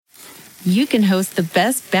you can host the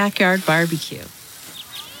best backyard barbecue.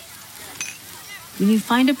 When you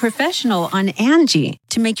find a professional on Angie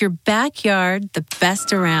to make your backyard the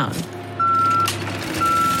best around.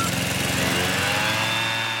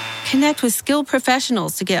 Connect with skilled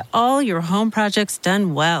professionals to get all your home projects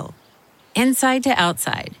done well. Inside to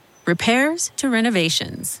outside, repairs to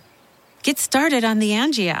renovations. Get started on the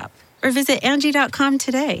Angie app or visit Angie.com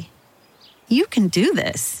today. You can do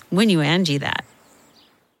this when you Angie that.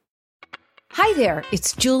 Hi there,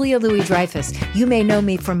 it's Julia Louis-Dreyfus. You may know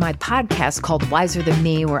me from my podcast called Wiser Than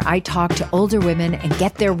Me, where I talk to older women and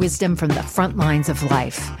get their wisdom from the front lines of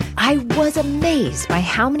life. I was amazed by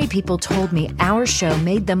how many people told me our show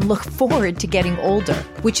made them look forward to getting older,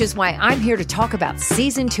 which is why I'm here to talk about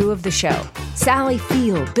season 2 of the show. Sally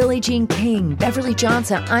Field, Billie Jean King, Beverly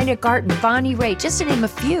Johnson, Ina Garten, Bonnie Raitt, just to name a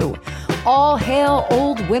few. All hail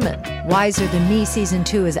old women. Wiser Than Me season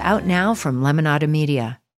 2 is out now from Lemonada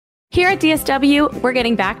Media. Here at DSW, we're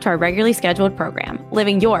getting back to our regularly scheduled program,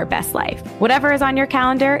 Living Your Best Life. Whatever is on your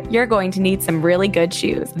calendar, you're going to need some really good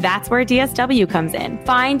shoes. That's where DSW comes in.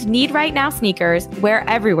 Find Need Right Now sneakers, Wear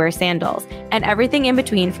Everywhere sandals, and everything in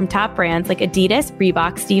between from top brands like Adidas,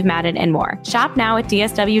 Reebok, Steve Madden, and more. Shop now at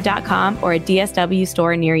DSW.com or a DSW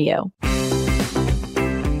store near you.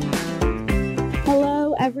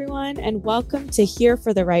 Everyone, and welcome to Here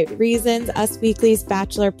for the Right Reasons, Us Weekly's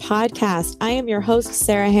Bachelor podcast. I am your host,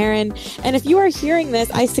 Sarah Heron, and if you are hearing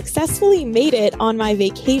this, I successfully made it on my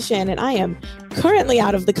vacation, and I am currently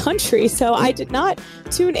out of the country, so I did not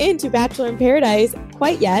tune in to Bachelor in Paradise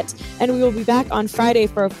quite yet, and we will be back on Friday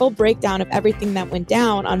for a full breakdown of everything that went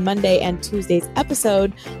down on Monday and Tuesday's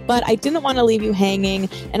episode, but I didn't want to leave you hanging,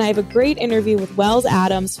 and I have a great interview with Wells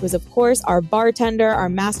Adams, who is, of course, our bartender, our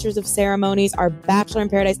Masters of Ceremonies, our Bachelor in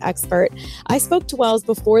Paradise expert. I spoke to Wells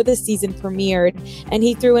before the season premiered, and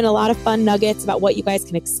he threw in a lot of fun nuggets about what you guys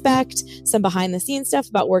can expect, some behind-the-scenes stuff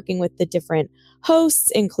about working with the different hosts,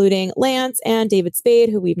 including Lance and David Spade,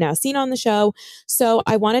 who we've now seen on the show. So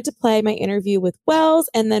I wanted to play my interview with Wells,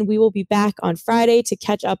 and then we will be back on Friday to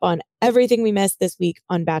catch up on everything we missed this week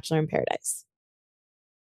on Bachelor in Paradise.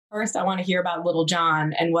 First, I want to hear about Little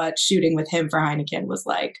John and what shooting with him for Heineken was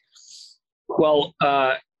like. Well,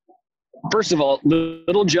 first of all,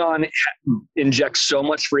 Little John injects so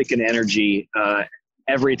much freaking energy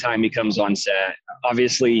every time he comes on set.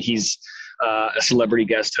 Obviously, he's a celebrity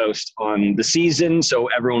guest host on the season, so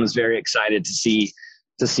everyone was very excited to see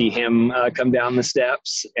him come down the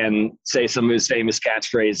steps and say some of his famous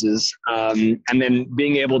catchphrases. And then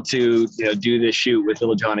being able to do this shoot with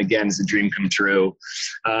Little John again is a dream come true.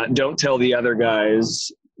 Don't tell the other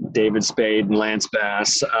guys, David Spade and Lance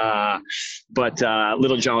Bass, but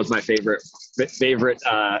Little John was my favorite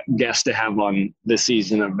guest to have on this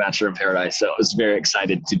season of Bachelor in Paradise. So I was very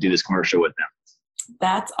excited to do this commercial with them.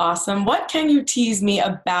 That's awesome. What can you tease me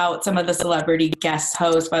about some of the celebrity guest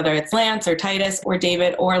hosts, whether it's Lance or Titus or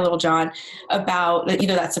David or Little John, about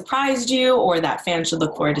either that surprised you or that fans should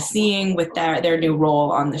look forward to seeing with their new role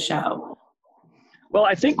on the show? Well,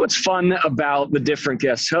 I think what's fun about the different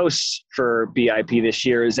guest hosts for BIP this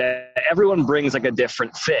year is that everyone brings like a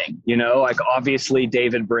different thing, like obviously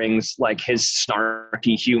David brings like his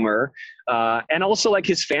snarky humor and also like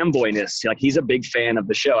his fanboyness. Like he's a big fan of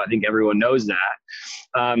the show. I think everyone knows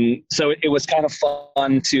that. So it was kind of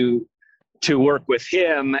fun to work with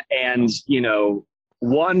him and,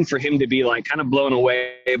 one, for him to be like kind of blown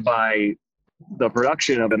away by the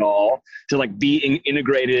production of it all, to like being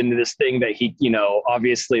integrated into this thing that he,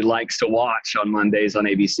 obviously likes to watch on Mondays on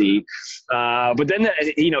ABC. But then,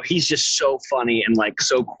 he's just so funny and like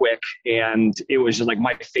so quick. And it was just like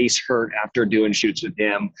my face hurt after doing shoots with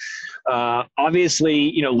him.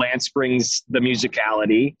 Obviously, Lance brings the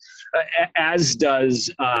musicality, as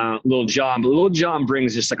does Lil Jon. But Lil Jon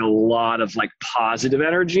brings just like a lot of like positive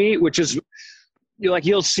energy, which is, like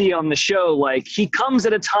you'll see on the show, like he comes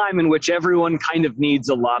at a time in which everyone kind of needs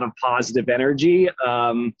a lot of positive energy.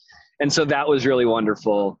 And so that was really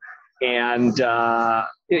wonderful. And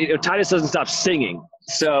Titus doesn't stop singing.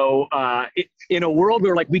 So in a world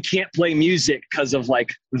where like we can't play music because of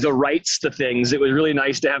like the rights to things, it was really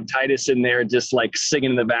nice to have Titus in there just like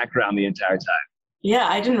singing in the background the entire time. Yeah,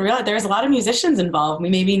 I didn't realize there's a lot of musicians involved.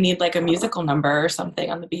 We maybe need like a musical number or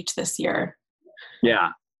something on the beach this year. Yeah.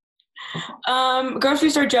 Grocery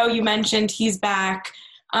Store Joe, you mentioned he's back.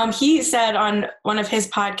 He said on one of his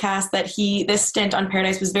podcasts that this stint on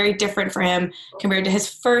Paradise was very different for him compared to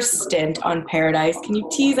his first stint on Paradise. Can you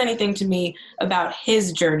tease anything to me about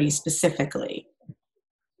his journey specifically?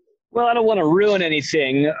 Well, I don't want to ruin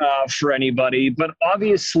anything for anybody, but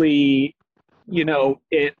obviously,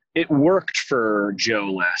 it worked for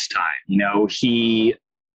Joe last time. He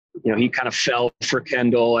he kind of fell for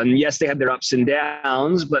Kendall. And yes, they had their ups and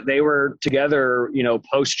downs, but they were together,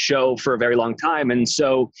 post show for a very long time. And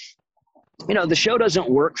so, the show doesn't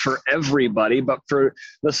work for everybody, but for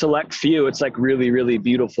the select few, it's like really, really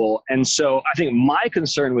beautiful. And so I think my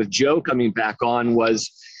concern with Joe coming back on was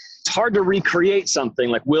it's hard to recreate something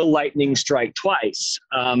like will lightning strike twice?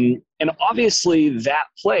 And obviously that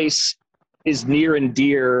place is near and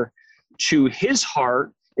dear to his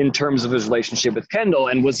heart in terms of his relationship with Kendall.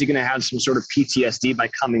 And was he going to have some sort of PTSD by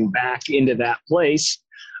coming back into that place?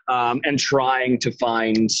 And trying to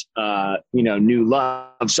find, new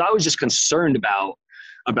love. So I was just concerned about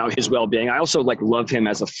his well-being. I also love him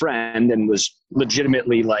as a friend and was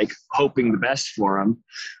legitimately hoping the best for him.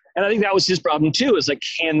 And I think that was his problem too, is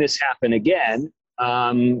can this happen again?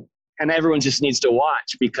 And everyone just needs to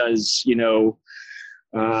watch because,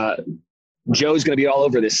 Joe's going to be all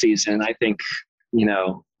over this season. I think,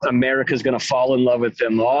 America's going to fall in love with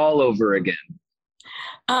him all over again.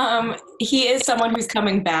 He is someone who's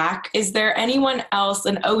coming back. Is there anyone else,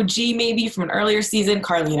 an OG maybe from an earlier season,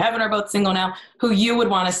 Carly and Evan are both single now, who you would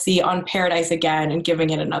want to see on Paradise again and giving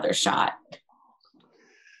it another shot?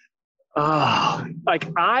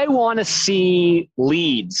 I want to see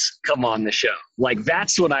leads come on the show.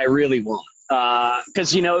 That's what I really want.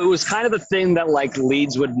 Cause it was kind of the thing that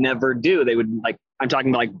leads would never do. They would I'm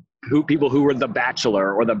talking about people who were the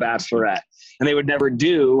Bachelor or the Bachelorette, and they would never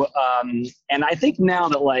do. And I think now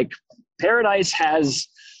that Paradise has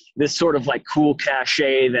this sort of cool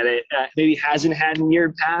cachet that it maybe hasn't had in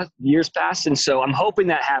years past. And so I'm hoping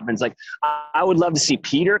that happens. I would love to see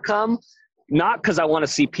Peter come, not because I want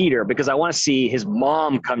to see Peter, because I want to see his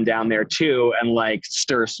mom come down there too and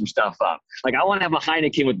stir some stuff up. I want to have a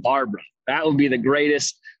Heineken with Barbara. That would be the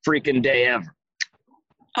greatest freaking day ever.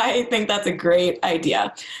 I think that's a great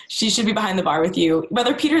idea. She should be behind the bar with you,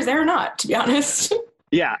 whether Peter's there or not, to be honest.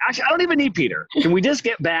 Yeah, actually, I don't even need Peter. Can we just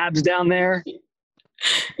get Babs down there?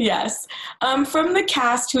 Yes. From the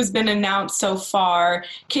cast who's been announced so far,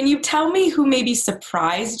 can you tell me who maybe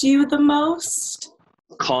surprised you the most?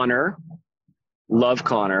 Connor. Love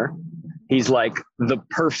Connor. He's the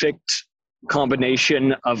perfect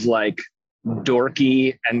combination of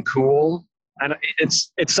dorky and cool. And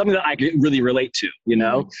it's something that I can really relate to,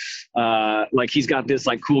 he's got this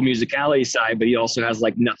cool musicality side, but he also has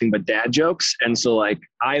nothing but dad jokes. And so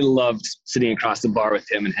I loved sitting across the bar with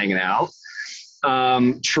him and hanging out.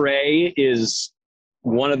 Trey is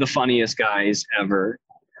one of the funniest guys ever.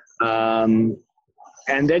 And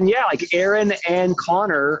then, Aaron and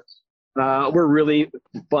Connor were really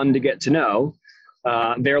fun to get to know.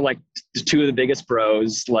 They're two of the biggest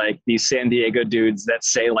bros, these San Diego dudes that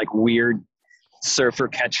say weird surfer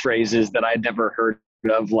catchphrases that I'd never heard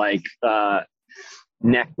of,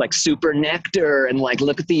 super nectar and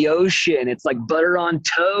look at the ocean. It's butter on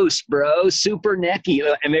toast, bro. Super necky.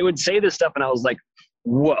 And they would say this stuff and I was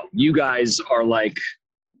whoa, you guys are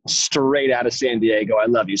straight out of San Diego. I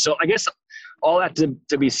love you. So I guess all that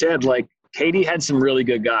to be said, Katie had some really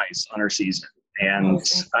good guys on her season. And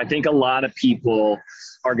I think a lot of people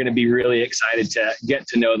are going to be really excited to get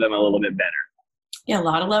to know them a little bit better. Yeah, a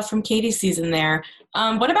lot of love from Katie's season there.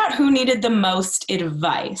 What about who needed the most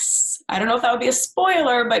advice? I don't know if that would be a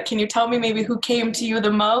spoiler, but can you tell me maybe who came to you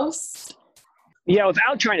the most? Yeah,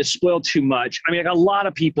 without trying to spoil too much, a lot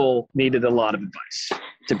of people needed a lot of advice,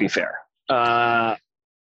 to be fair.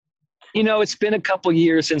 It's been a couple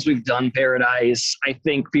years since we've done Paradise. I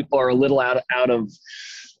think people are a little out of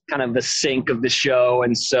kind of the sync of the show.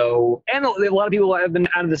 And a lot of people have been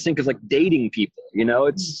out of the sync of dating people,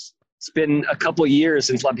 It's been a couple of years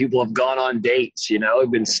since a lot of people have gone on dates,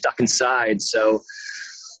 have been stuck inside. So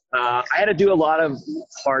I had to do a lot of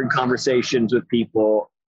hard conversations with people.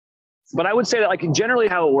 But I would say that generally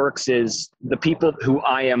how it works is the people who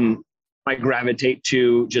I gravitate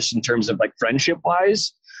to just in terms of friendship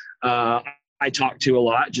wise, I talk to a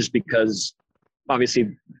lot just because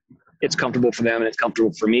obviously it's comfortable for them and it's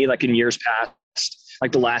comfortable for me. In years past,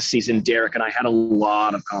 the last season, Derek and I had a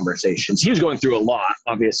lot of conversations. He was going through a lot,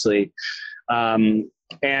 obviously.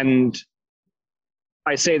 And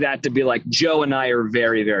I say that to be Joe and I are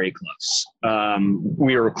very, very close.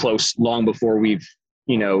 We were close long before we've,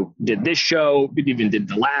 did this show. We even did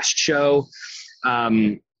the last show.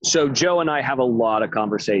 So Joe and I have a lot of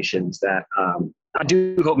conversations that I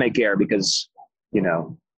do hope make air because,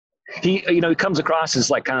 he comes across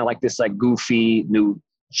as this goofy new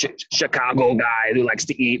Chicago guy who likes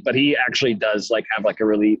to eat, but he actually does have a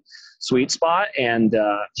really sweet spot. And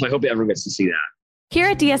so I hope everyone gets to see that. Here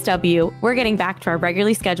at DSW, we're getting back to our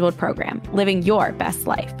regularly scheduled program, Living Your Best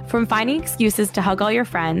Life. From finding excuses to hug all your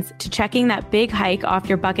friends, to checking that big hike off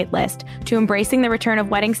your bucket list, to embracing the return of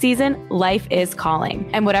wedding season, life is calling.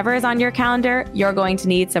 And whatever is on your calendar, you're going to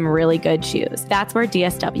need some really good shoes. That's where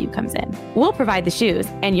DSW comes in. We'll provide the shoes,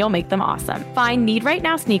 and you'll make them awesome. Find Need Right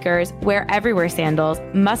Now sneakers, Wear Everywhere sandals,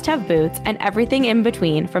 must-have boots, and everything in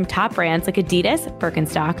between from top brands like Adidas,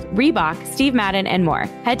 Birkenstock, Reebok, Steve Madden, and more.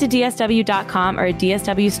 Head to DSW.com or a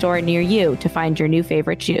DSW store near you to find your new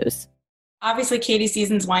favorite shoes. Obviously, Katie's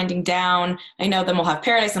season's winding down. I know then we'll have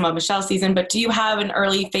Paradise and we'll have Michelle's season, but do you have an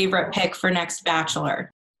early favorite pick for next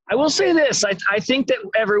Bachelor? I will say this. I think that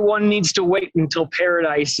everyone needs to wait until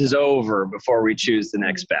Paradise is over before we choose the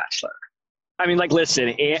next Bachelor. I mean, like,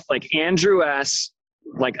 listen, like Andrew S.,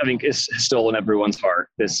 like, I think has stolen everyone's heart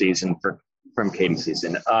this season from Katie's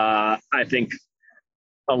season. I think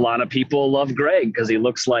a lot of people love Greg because he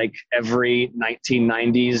looks like every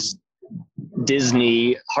 1990s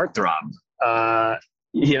Disney heartthrob.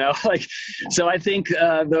 So I think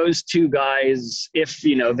those two guys, if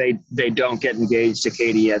they don't get engaged to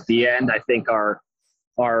Katie at the end, I think are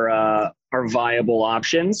viable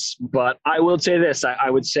options. But I will say this: I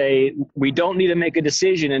would say we don't need to make a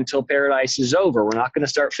decision until Paradise is over. We're not going to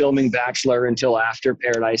start filming Bachelor until after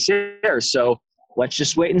Paradise airs. So let's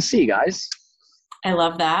just wait and see, guys. I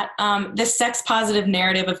love that. The sex positive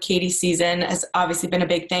narrative of Katie's season has obviously been a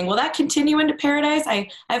big thing. Will that continue into Paradise? I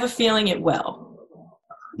have a feeling it will.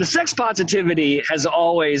 The sex positivity has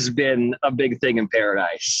always been a big thing in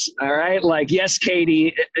Paradise. All right. Like, yes,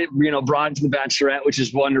 Katie, brought to the Bachelorette, which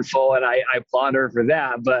is wonderful. And I applaud her for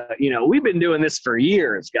that. But, we've been doing this for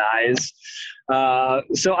years, guys.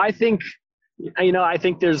 So I think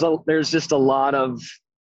there's just a lot of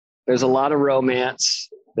romance.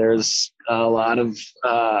 There's a lot of,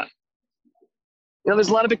 there's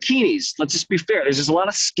a lot of bikinis. Let's just be fair. There's just a lot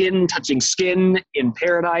of skin touching skin in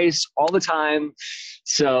Paradise all the time.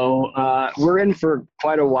 So we're in for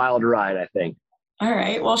quite a wild ride, I think. All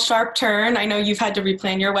right. Well, sharp turn. I know you've had to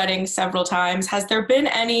replan your wedding several times. Has there been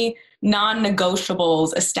any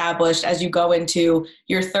non-negotiables established as you go into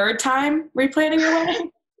your third time replanning your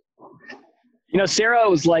wedding? Sarah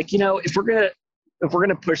was like, if we're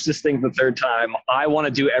gonna push this thing the third time, I want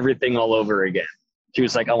to do everything all over again. She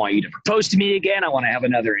was like, I want you to propose to me again. I want to have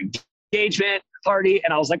another engagement party.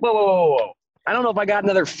 And I was like, whoa. I don't know if I got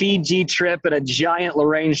another Fiji trip and a giant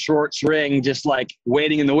Lorraine Schwartz ring just like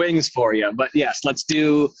waiting in the wings for you. But yes, let's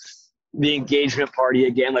do the engagement party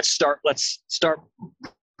again. Let's start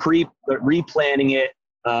replanning it.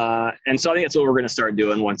 And so I think that's what we're going to start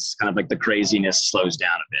doing once kind of like the craziness slows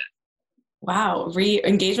down a bit. Wow.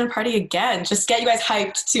 Engagement party again. Just get you guys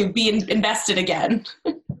hyped to be invested again.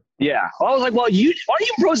 Yeah. I was like, well, why don't you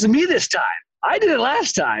propose to me this time? I did it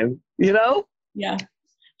last time, Yeah.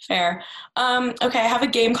 Fair. Okay. I have a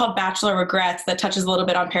game called Bachelor Regrets that touches a little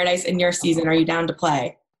bit on Paradise in your season. Are you down to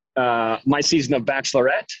play? My season of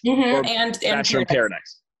Bachelorette? Mm-hmm. And Bachelor in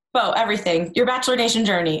Paradise. Well, everything. Your Bachelor Nation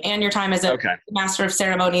journey and your time as a master of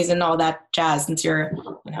ceremonies and all that jazz, since you're,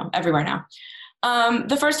 everywhere now.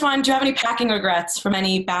 The first one, do you have any packing regrets from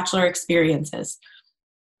any Bachelor experiences?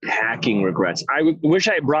 Packing regrets. I wish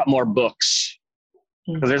I had brought more books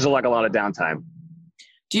because there's a lot of downtime.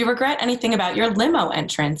 Do you regret anything about your limo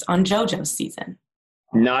entrance on JoJo's season?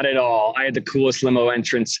 Not at all. I had the coolest limo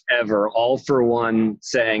entrance ever, all for one,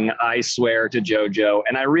 saying, I swear to JoJo.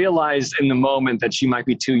 And I realized in the moment that she might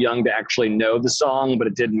be too young to actually know the song, but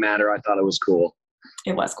it didn't matter. I thought it was cool.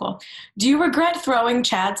 It was cool. Do you regret throwing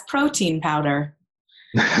Chad's protein powder?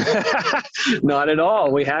 Not at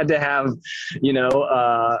all. We had to have,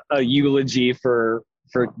 a eulogy for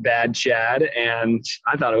bad Chad, and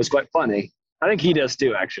I thought it was quite funny. I think he does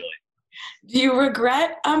too, actually. Do you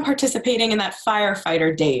regret participating in that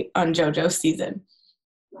firefighter date on JoJo's season?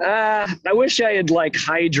 I wish I had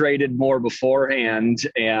hydrated more beforehand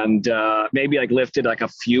and maybe lifted a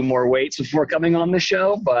few more weights before coming on the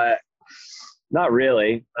show, but not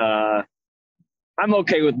really. I'm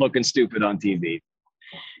okay with looking stupid on TV.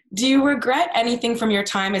 Do you regret anything from your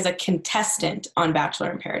time as a contestant on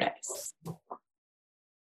Bachelor in Paradise?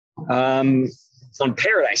 On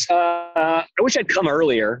Paradise, I wish I'd come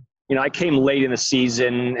earlier. I came late in the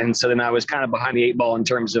season, and so then I was kind of behind the eight ball in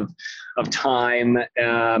terms of time.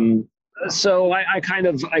 So I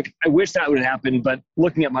wish that would happen, but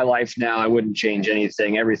looking at my life now, I wouldn't change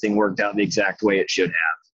anything. Everything worked out the exact way it should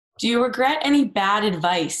have. Do you regret any bad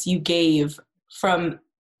advice you gave from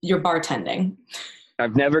your bartending?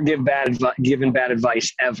 I've never given bad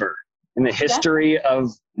advice ever in the history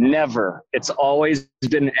of never. It's always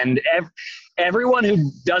been, and everyone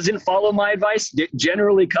who doesn't follow my advice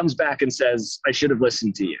generally comes back and says, I should have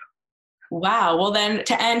listened to you. Wow. Well, then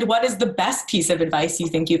to end, what is the best piece of advice you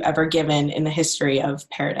think you've ever given in the history of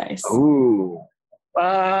Paradise? Ooh.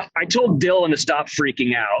 I told Dylan to stop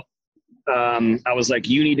freaking out. I was like,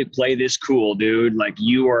 you need to play this cool, dude. Like,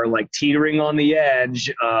 you are like teetering on the edge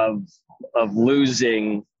of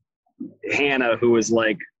losing Hannah, who was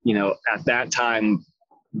like, you know, at that time,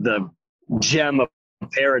 the gem of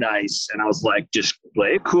Paradise. And I was like, just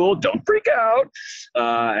play it cool. Don't freak out.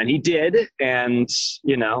 And he did. And,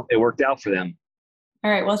 you know, it worked out for them. All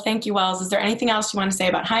right. Well, thank you, Wells. Is there anything else you want to say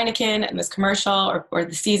about Heineken and this commercial or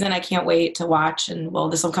the season? I can't wait to watch. And well,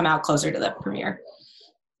 this will come out closer to the premiere.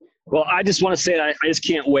 Well, I just want to say that I just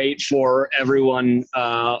can't wait for everyone,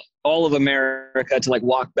 all of America, to like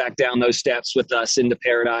walk back down those steps with us into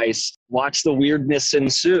Paradise. Watch the weirdness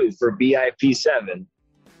ensue for BIP 7.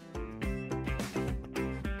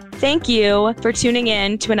 Thank you for tuning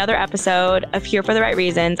in to another episode of Here for the Right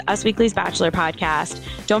Reasons, Us Weekly's Bachelor podcast.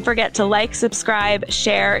 Don't forget to like, subscribe,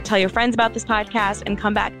 share, tell your friends about this podcast, and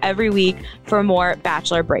come back every week for more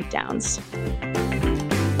Bachelor breakdowns.